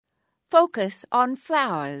Focus on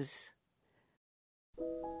flowers.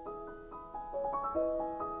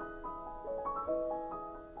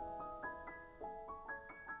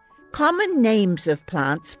 Common names of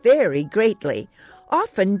plants vary greatly.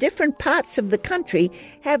 Often, different parts of the country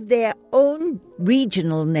have their own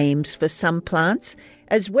regional names for some plants,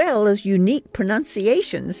 as well as unique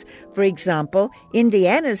pronunciations. For example,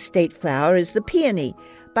 Indiana's state flower is the peony,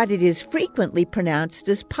 but it is frequently pronounced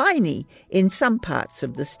as piney in some parts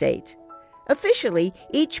of the state. Officially,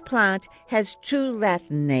 each plant has two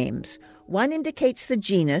Latin names. One indicates the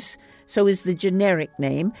genus, so is the generic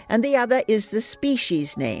name, and the other is the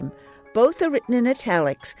species name. Both are written in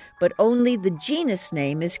italics, but only the genus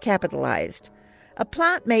name is capitalized. A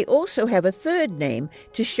plant may also have a third name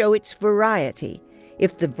to show its variety.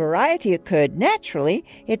 If the variety occurred naturally,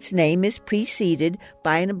 its name is preceded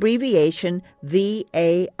by an abbreviation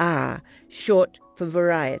VAR, short for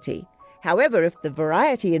variety. However, if the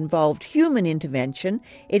variety involved human intervention,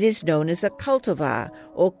 it is known as a cultivar,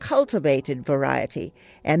 or cultivated variety,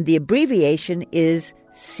 and the abbreviation is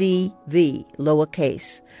CV,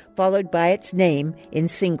 lowercase, followed by its name in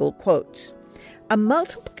single quotes. A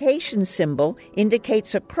multiplication symbol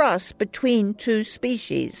indicates a cross between two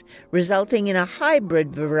species, resulting in a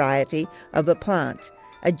hybrid variety of a plant.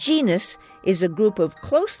 A genus is a group of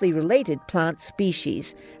closely related plant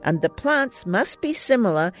species, and the plants must be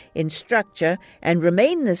similar in structure and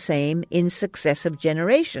remain the same in successive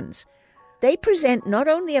generations. They present not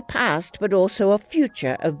only a past but also a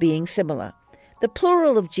future of being similar. The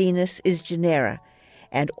plural of genus is genera,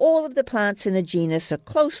 and all of the plants in a genus are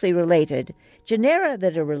closely related. Genera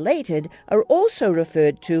that are related are also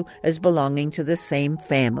referred to as belonging to the same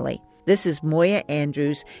family. This is Moya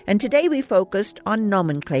Andrews, and today we focused on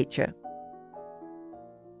nomenclature.